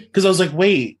point because I was like,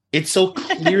 wait, it's so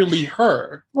clearly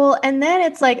her. Well, and then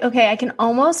it's like, okay, I can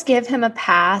almost give him a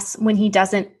pass when he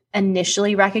doesn't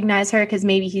initially recognize her because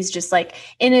maybe he's just like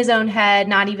in his own head,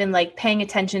 not even like paying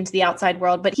attention to the outside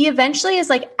world. But he eventually is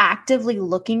like actively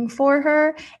looking for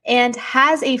her and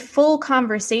has a full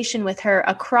conversation with her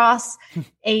across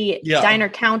a diner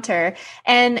counter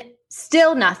and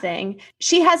still nothing.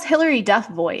 She has Hilary Duff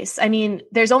voice. I mean,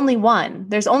 there's only one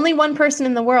person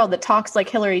in the world that talks like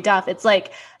Hilary Duff. It's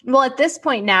like, well, at this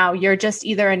point now, you're just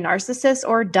either a narcissist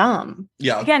or dumb.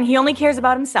 Yeah. Again, he only cares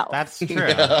about himself. That's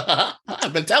true.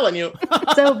 I've been telling you.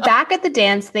 So back at the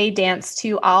dance, they dance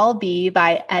to I'll Be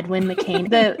by Edwin McCain.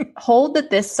 The hold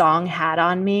that this song had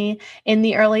on me in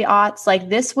the early aughts, like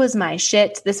this was my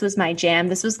shit. This was my jam.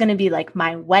 This was going to be like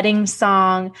my wedding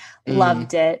song.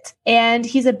 Loved it. And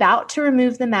he's about to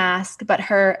remove the mask, but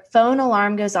her phone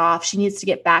alarm goes off. She needs to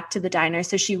get back to the diner.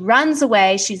 So she runs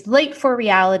away. She's late for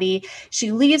reality.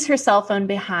 She leaves her cell phone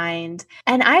behind.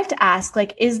 And I have to ask,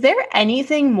 like, is there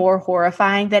anything more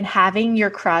horrifying than having your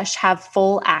crush have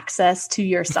full access to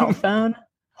your cell phone?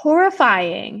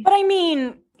 Horrifying. But I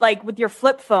mean, like with your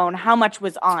flip phone, how much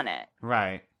was on it?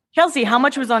 Right. Chelsea, how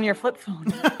much was on your flip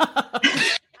phone?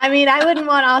 I mean, I wouldn't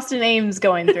want Austin Ames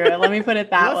going through it. Let me put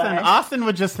it that way. Austin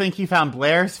would just think he found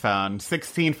Blair's phone,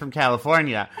 16 from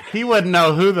California. He wouldn't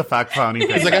know who the fuck phone he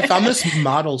He's like, I found this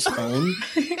model's phone.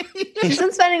 She's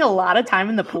been spending a lot of time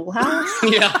in the pool house.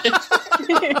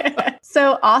 Yeah.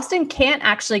 So Austin can't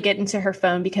actually get into her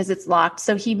phone because it's locked.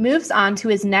 So he moves on to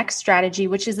his next strategy,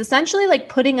 which is essentially like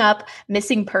putting up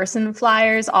missing person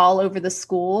flyers all over the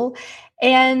school.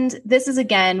 And this is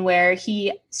again where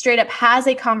he straight up has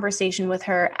a conversation with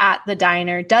her at the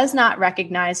diner, does not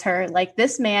recognize her. Like,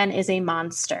 this man is a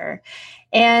monster.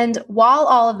 And while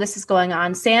all of this is going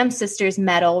on, Sam's sisters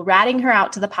meddle, ratting her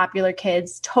out to the popular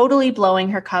kids, totally blowing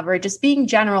her cover, just being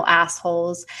general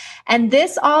assholes. And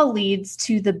this all leads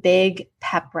to the big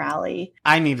pep rally.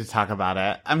 I need to talk about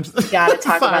it. You gotta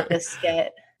talk about this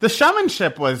skit. The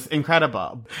showmanship was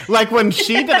incredible. Like when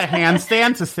she did a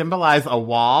handstand to symbolize a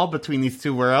wall between these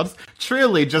two worlds,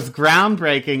 truly just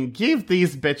groundbreaking. Give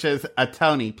these bitches a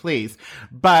Tony, please.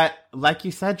 But like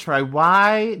you said, Troy,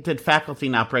 why did faculty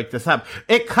not break this up?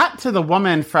 It cut to the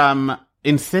woman from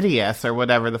Insidious or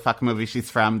whatever the fuck movie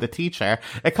she's from, the teacher.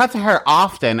 It cut to her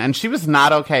often, and she was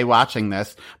not okay watching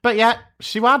this, but yet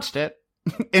she watched it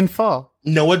in full.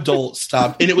 No adult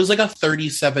stopped. And it was like a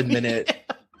 37-minute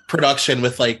production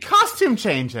with like costume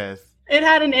changes. It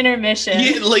had an intermission.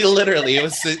 Yeah, like literally, it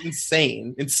was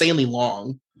insanely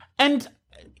long. And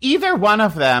either one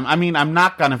of them, I mean, I'm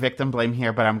not gonna victim blame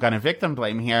here, but I'm gonna victim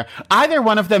blame here. Either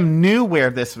one of them knew where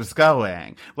this was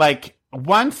going. Like,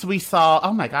 once we saw,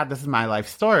 oh my God, this is my life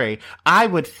story, I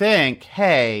would think,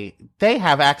 hey, they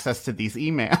have access to these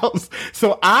emails.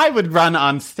 So I would run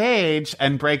on stage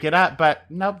and break it up, but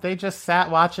nope, they just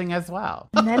sat watching as well.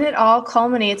 And then it all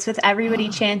culminates with everybody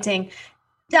chanting,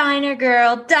 "Diner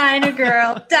girl, diner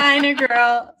girl, diner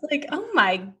girl." It's like, oh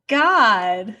my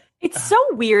God. It's so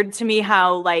weird to me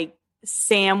how, like,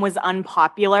 Sam was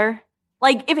unpopular.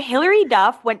 Like, if Hilary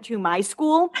Duff went to my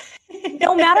school,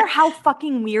 no matter how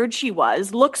fucking weird she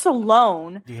was, looks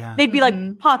alone, they'd be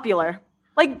like, popular.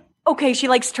 Like, okay, she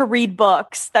likes to read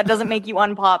books. That doesn't make you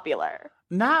unpopular.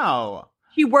 No.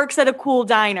 She works at a cool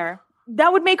diner.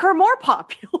 That would make her more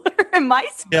popular in my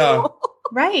school. Yeah.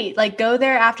 Right. Like, go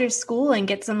there after school and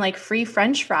get some like free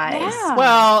French fries. Yeah.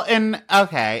 Well, in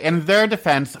their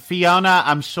defense, Fiona,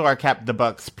 I'm sure, kept the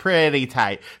books pretty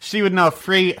tight. She would know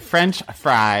free French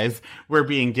fries were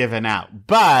being given out,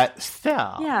 but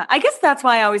still. Yeah, I guess that's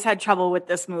why I always had trouble with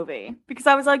this movie, because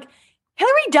I was like,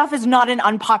 Hilary Duff is not an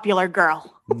unpopular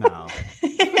girl. No.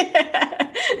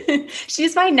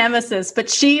 She's my nemesis, but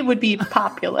she would be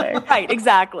popular. Right,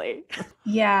 exactly.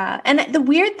 Yeah. And the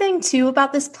weird thing too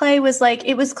about this play was like,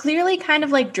 it was clearly kind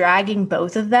of like dragging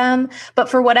both of them. But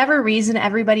for whatever reason,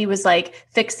 everybody was like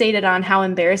fixated on how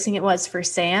embarrassing it was for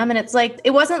Sam. And it's like,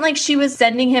 it wasn't like she was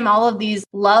sending him all of these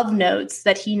love notes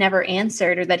that he never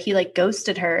answered or that he like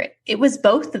ghosted her. It was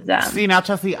both of them. See, now,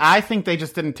 Chelsea, I think they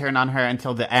just didn't turn on her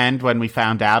until the end when we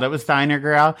found out it was Diner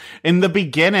Girl. In the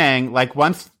beginning, like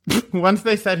once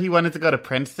they said he wanted to go to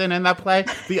Princeton in that play,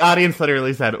 the audience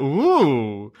literally said,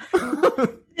 ooh.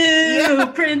 Ooh,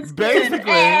 Princeton.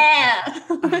 Basically.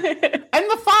 And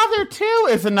the father, too,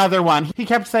 is another one. He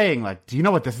kept saying, like, do you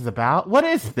know what this is about? What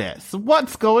is this?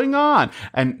 What's going on?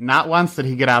 And not once did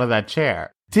he get out of that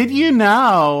chair. Did you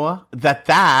know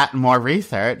that more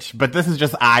research, but this is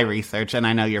just eye research, and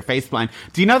I know you're faceblind.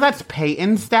 Do you know that's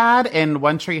Peyton's dad in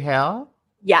One Tree Hill?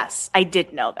 Yes, I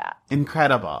did know that.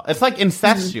 Incredible. It's like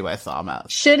incestuous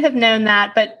almost. Should have known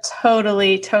that, but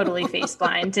totally face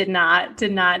blind. Did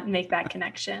not make that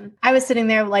connection. I was sitting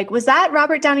there like, was that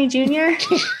Robert Downey Jr.? You're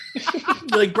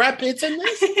like, Brad Pitt's in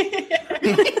this?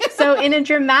 So in a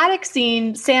dramatic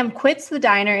scene, Sam quits the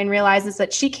diner and realizes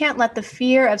that she can't let the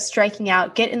fear of striking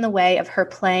out get in the way of her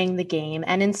playing the game.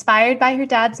 And inspired by her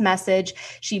dad's message,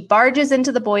 she barges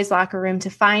into the boys' locker room to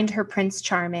find her Prince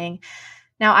Charming.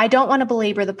 Now, I don't want to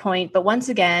belabor the point, but once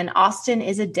again, Austin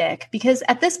is a dick because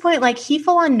at this point, like, he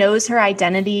full on knows her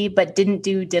identity, but didn't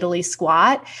do diddly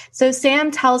squat. So Sam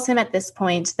tells him at this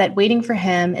point that waiting for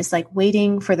him is like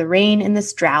waiting for the rain in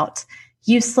this drought,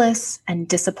 useless and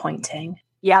disappointing.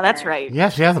 Yeah, that's right. Yeah,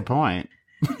 she has a point.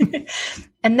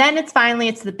 And then it's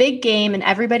the big game and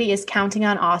everybody is counting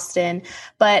on Austin,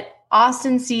 but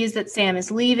Austin sees that Sam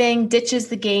is leaving, ditches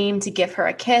the game to give her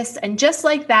a kiss, and just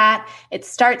like that, it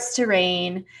starts to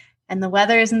rain. And the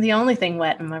weather isn't the only thing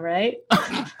wet, am I right?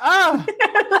 Oh,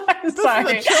 I'm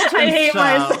sorry.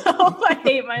 I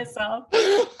hate myself.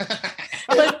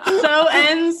 But so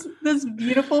ends this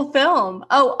beautiful film.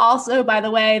 Oh, also, by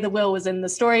the way, the will was in the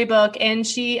storybook and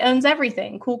she owns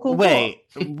everything. Cool. Wait,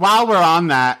 while we're on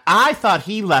that, I thought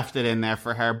he left it in there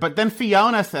for her, but then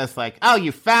Fiona says like, oh,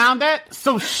 you found it?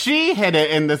 So she hid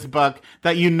it in this book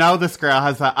that this girl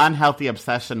has an unhealthy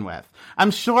obsession with.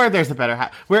 I'm sure there's a better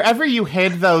wherever you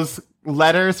hid those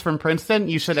letters from Princeton,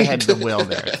 you should have hid the will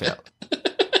there too.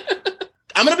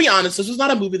 I'm going to be honest. This was not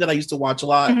a movie that I used to watch a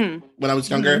lot when I was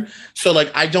younger. So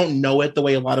like, I don't know it the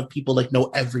way a lot of people like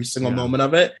know every single moment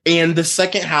of it. And the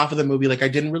second half of the movie, like I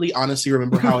didn't really honestly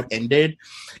remember how it ended.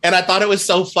 And I thought it was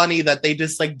so funny that they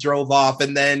just like drove off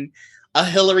and then a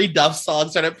Hilary Duff song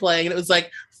started playing and it was like,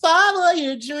 follow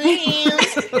your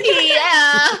dreams.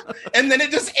 Yeah. And then it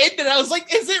just ended. I was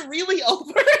like, is it really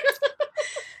over?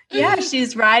 Yeah,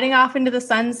 she's riding off into the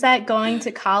sunset, going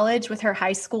to college with her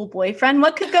high school boyfriend.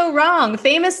 What could go wrong?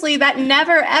 Famously, that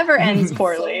never, ever ends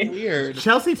poorly. So weird.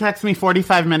 Chelsea texted me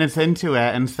 45 minutes into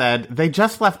it and said, they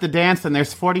just left the dance and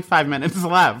there's 45 minutes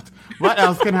left. What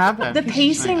else can happen? The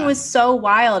pacing was so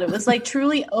wild. It was like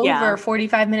truly over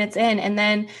 45 minutes in and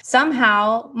then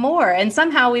somehow more. And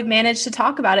somehow we've managed to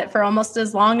talk about it for almost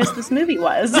as long as this movie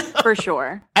was. For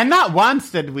sure. And not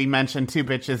once did we mention two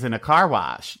bitches in a car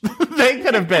wash. They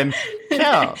could have been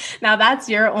killed. Now that's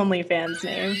your OnlyFans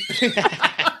name.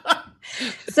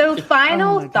 So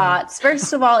final thoughts.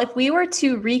 First of all, if we were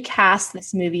to recast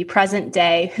this movie present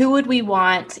day, who would we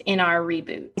want in our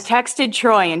reboot? I texted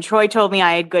Troy and Troy told me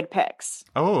I had good picks.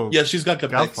 Oh. Yeah, she's got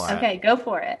good picks. Okay, go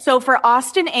for it. So for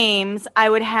Austin Ames, I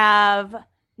would have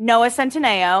Noah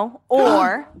Centineo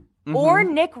or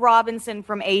Nick Robinson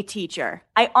from A Teacher.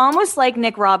 I almost like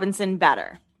Nick Robinson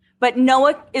better, but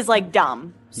Noah is like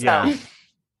dumb. So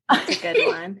that's a good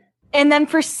one. And then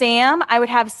for Sam, I would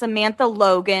have Samantha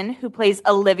Logan, who plays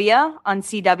Olivia on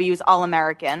CW's All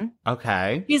American.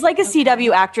 Okay. She's like a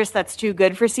CW actress that's too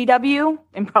good for CW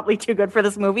and probably too good for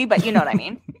this movie, but you know what I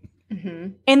mean.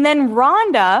 And then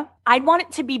Rhonda, I'd want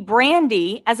it to be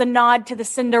Brandy as a nod to the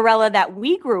Cinderella that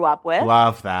we grew up with.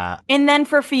 Love that. And then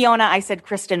for Fiona, I said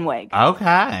Kristen Wiig.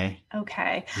 Okay.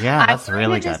 Yeah, that's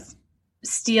really good.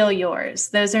 Steal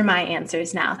yours. Those are my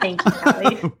answers now. Thank you,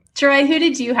 Kelly. Troy, who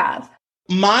did you have?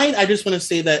 Mine, I just want to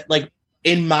say that, like,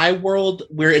 in my world,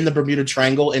 we're in the Bermuda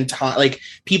Triangle and like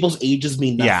people's ages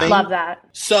mean nothing. Yeah. Love that.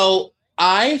 So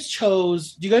I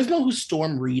chose, do you guys know who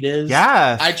Storm Reed is?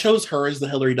 Yes. I chose her as the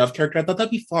Hilary Duff character. I thought that'd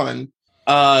be fun.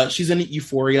 She's in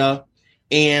Euphoria.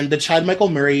 And the Chad Michael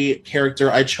Murray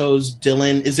character, I chose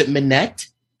Dylan. Is it Minette?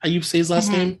 How you say his last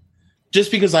name?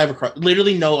 Just because I have a crush.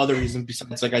 Literally no other reason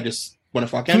besides, like, I just want to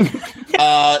fuck him.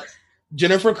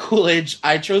 Jennifer Coolidge,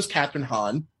 I chose Catherine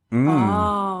Hahn.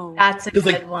 Oh, that's a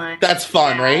good one. That's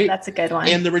fun, right? That's a good one.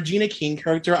 And the Regina King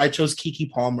character, I chose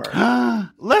Keke Palmer.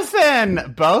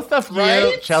 Listen, both of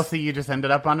you, Chelsea, you just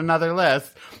ended up on another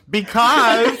list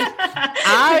because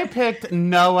I picked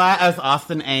Noah as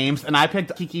Austin Ames and I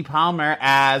picked Keke Palmer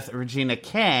as Regina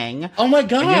King. Oh my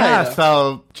God. Yeah,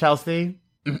 so Chelsea.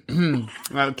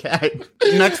 Okay.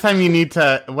 Next time you need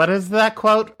to, what is that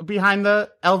quote behind the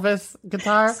Elvis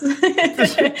guitar?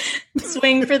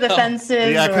 Swing for the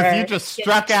fences. Yeah, because you just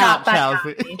struck out,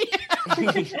 Chelsea.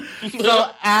 So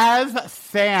as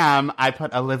Sam, I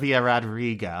put Olivia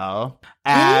Rodrigo.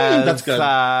 As that's good.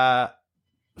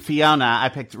 Fiona, I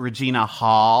picked Regina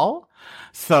Hall.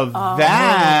 So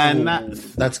then,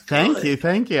 that's good.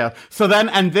 Thank you. So then,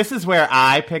 and this is where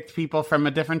I picked people from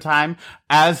a different time.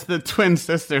 As the twin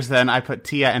sisters, then I put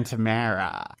Tia and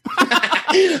Tamara.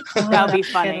 That'll be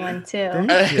funny. Good one too.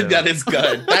 That is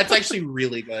good. That's actually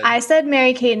really good. I said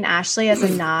Mary Kate and Ashley as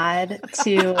a nod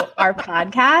to our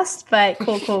podcast, but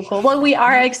cool. Well, we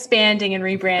are expanding and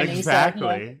rebranding, exactly. So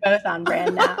we're both on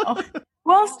brand now.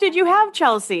 Who else did you have,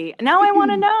 Chelsea? Now I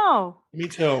want to know. Me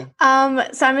too. So I'm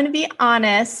going to be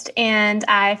honest, and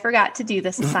I forgot to do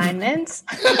this assignment.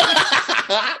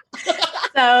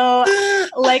 So,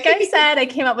 like I said, I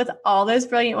came up with all those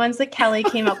brilliant ones that Kelly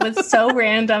came up with, so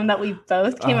random that we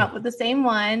both came up with the same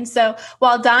one. So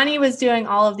while Donnie was doing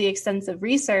all of the extensive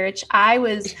research, I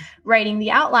was writing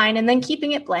the outline and then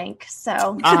keeping it blank.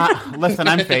 So listen,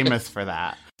 I'm famous for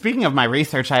that. Speaking of my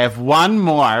research, I have one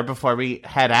more before we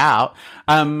head out.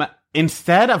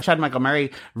 Instead of Chad Michael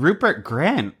Murray, Rupert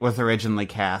Grint was originally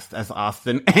cast as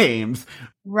Austin Ames.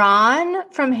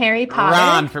 Ron from Harry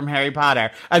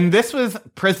Potter. And this was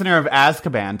Prisoner of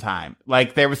Azkaban time.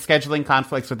 Like, there was scheduling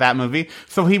conflicts with that movie.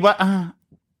 So he was,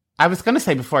 I was going to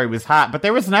say before he was hot, but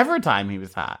there was never a time he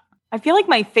was hot. I feel like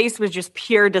my face was just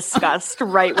pure disgust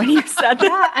right when you said that.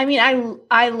 Yeah, I mean,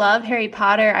 I love Harry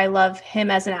Potter. I love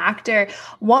him as an actor.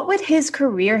 What would his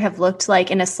career have looked like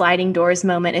in a sliding doors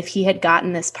moment if he had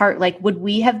gotten this part? Like, would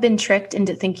we have been tricked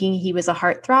into thinking he was a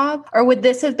heartthrob? Or would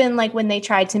this have been like when they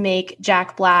tried to make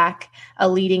Jack Black a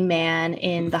leading man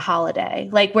in The Holiday?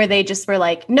 Like, where they just were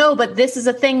like, no, but this is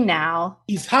a thing now.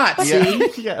 He's hot,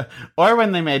 see? Yeah. Or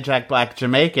when they made Jack Black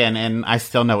Jamaican and I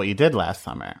Still Know What You Did Last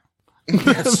Summer.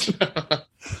 Yes. I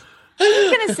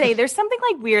was going to say, there's something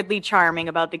like weirdly charming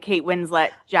about the Kate Winslet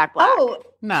Jack Black. Oh,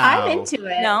 No. I'm into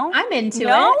it. No? I'm into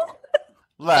No? it.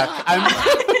 Look,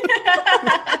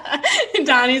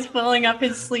 Donnie's pulling up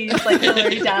his sleeves like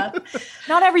Hilary Duff.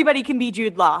 Not everybody can be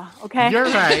Jude Law, okay? You're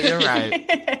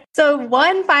right. So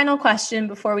one final question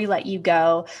before we let you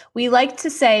go. We like to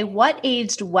say what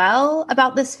aged well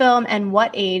about this film and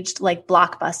what aged like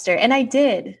blockbuster. And I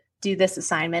did do this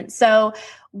assignment. So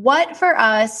what for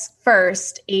us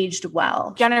first aged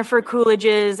well? Jennifer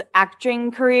Coolidge's acting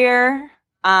career,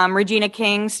 Regina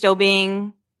King still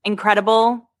being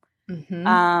incredible.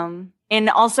 Mm-hmm. And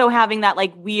also having that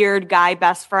like weird guy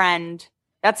best friend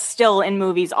that's still in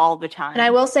movies all the time. And I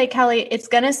will say, Kelly, it's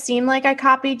going to seem like I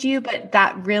copied you, but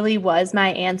that really was my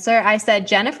answer. I said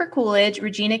Jennifer Coolidge,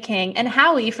 Regina King, and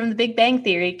Howie from The Big Bang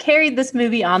Theory carried this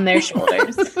movie on their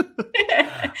shoulders.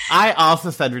 I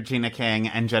also said Regina King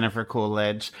and Jennifer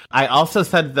Coolidge. I also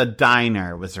said The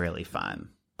Diner was really fun.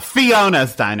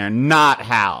 Fiona's Diner, not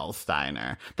Hal's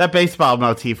Diner. That baseball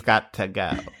motif got to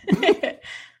go.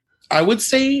 I would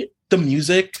say the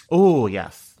music. Oh,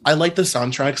 yes. I like the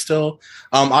soundtrack still.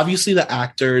 Obviously, the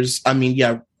actors. I mean,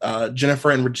 yeah,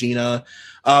 Jennifer and Regina.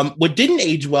 What didn't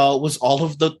age well was all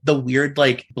of the weird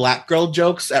like black girl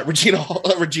jokes at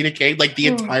Regina King, like the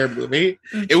entire movie.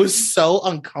 It was so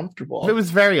uncomfortable. It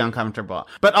was very uncomfortable,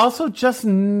 but also just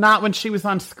not when she was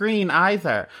on screen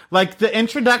either. Like the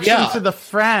introduction to the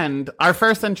friend, our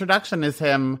first introduction is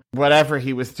him, whatever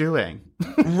he was doing.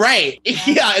 Right.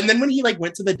 Yeah. And then when he like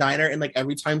went to the diner and like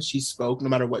every time she spoke, no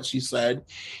matter what she said,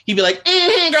 he'd be like,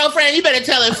 girlfriend, you better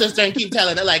tell her sister and keep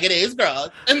telling it like it is,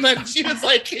 girl. And then she was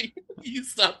like, you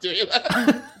stop doing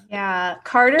that. Yeah.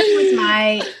 Carter was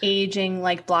my aging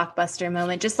like blockbuster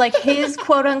moment. Just like his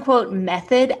quote unquote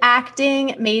method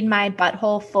acting made my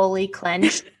butthole fully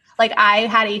clenched. Like I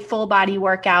had a full body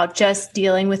workout just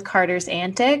dealing with Carter's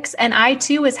antics. And I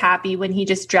too was happy when he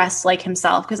just dressed like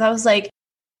himself because I was like,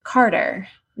 Carter,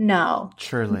 no.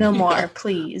 Truly. No more,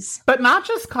 please. But not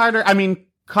just Carter. I mean,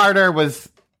 Carter was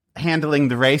handling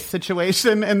the race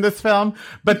situation in this film,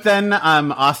 but then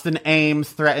Austin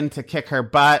Ames threatened to kick her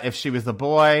butt if she was a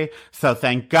boy, so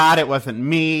thank God it wasn't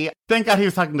me. Thank God he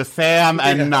was talking to Sam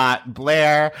and not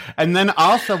Blair. And then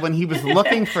also when he was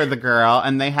looking for the girl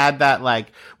and they had that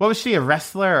like, what was she, a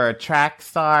wrestler or a track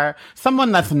star?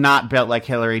 Someone that's not built like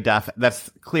Hilary Duff, that's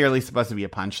clearly supposed to be a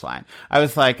punchline. I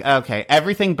was like, okay,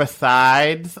 everything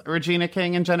besides Regina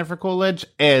King and Jennifer Coolidge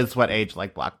is what aged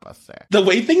like blockbuster. The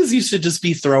way things used to just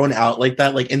be thrown out like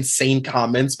that, like insane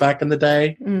comments back in the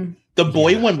day. The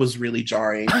boy one was really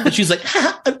jarring. And she's like,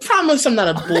 I promise I'm not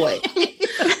a boy.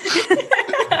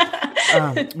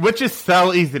 Which is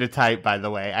so easy to type, by the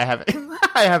way. I have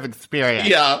experience.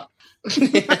 Yeah.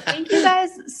 Thank you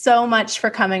guys so much for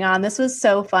coming on. This was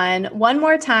so fun. One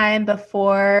more time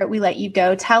before we let you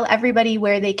go, tell everybody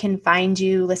where they can find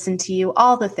you, listen to you,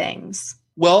 all the things.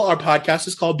 Well, our podcast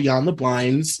is called Beyond the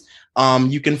Blinds.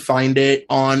 You can find it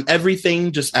on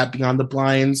everything just at Beyond the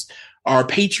Blinds. Our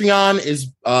Patreon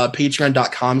is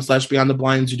patreon.com/Beyond the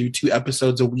Blinds. We do 2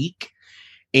 episodes a week.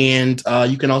 And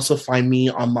you can also find me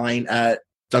online at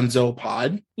Dunzo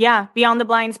Pod. Yeah, Beyond the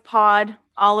Blinds Pod,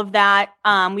 all of that.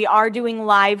 We are doing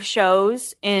live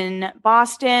shows in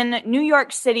Boston, New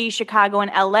York City, Chicago,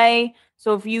 and LA.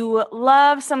 So if you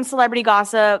love some celebrity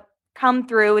gossip, come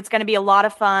through. It's going to be a lot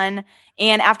of fun.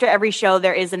 And after every show,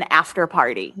 there is an after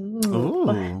party.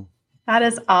 Ooh. That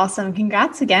is awesome.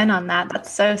 Congrats again on that. That's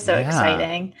so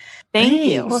exciting. Thank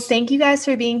you. Well, thank you guys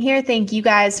for being here. Thank you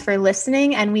guys for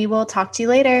listening, and we will talk to you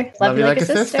later. Love you like a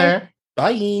sister.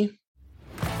 Bye.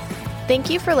 Thank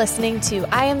you for listening to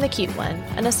I Am the Cute One,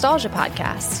 a nostalgia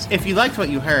podcast. If you liked what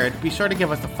you heard, be sure to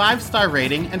give us a 5-star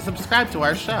rating and subscribe to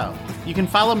our show. You can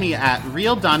follow me at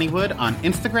Real Donnywood on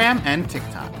Instagram and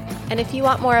TikTok. And if you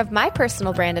want more of my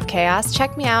personal brand of chaos,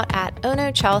 check me out at Ono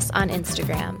Chels on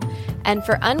Instagram. And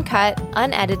for uncut,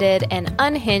 unedited, and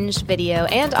unhinged video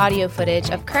and audio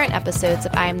footage of current episodes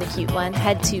of I Am the Cute One,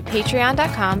 head to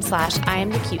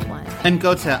patreon.com/IamTheCuteOne. And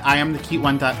go to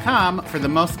IamTheCuteOne.com for the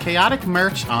most chaotic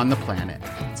merch on the planet.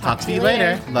 Talk to you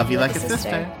later. Love you like a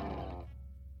sister.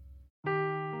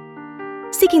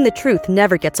 Seeking the truth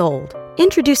never gets old.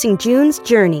 Introducing June's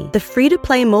Journey, the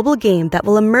free-to-play mobile game that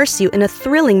will immerse you in a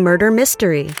thrilling murder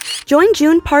mystery. Join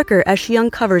June Parker as she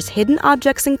uncovers hidden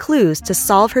objects and clues to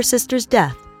solve her sister's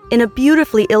death in a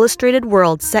beautifully illustrated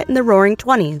world set in the Roaring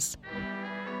 20s.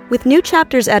 With new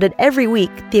chapters added every week,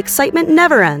 the excitement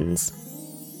never ends.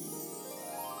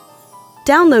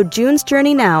 Download June's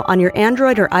Journey now on your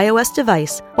Android or iOS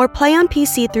device, or play on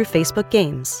PC through Facebook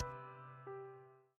Games.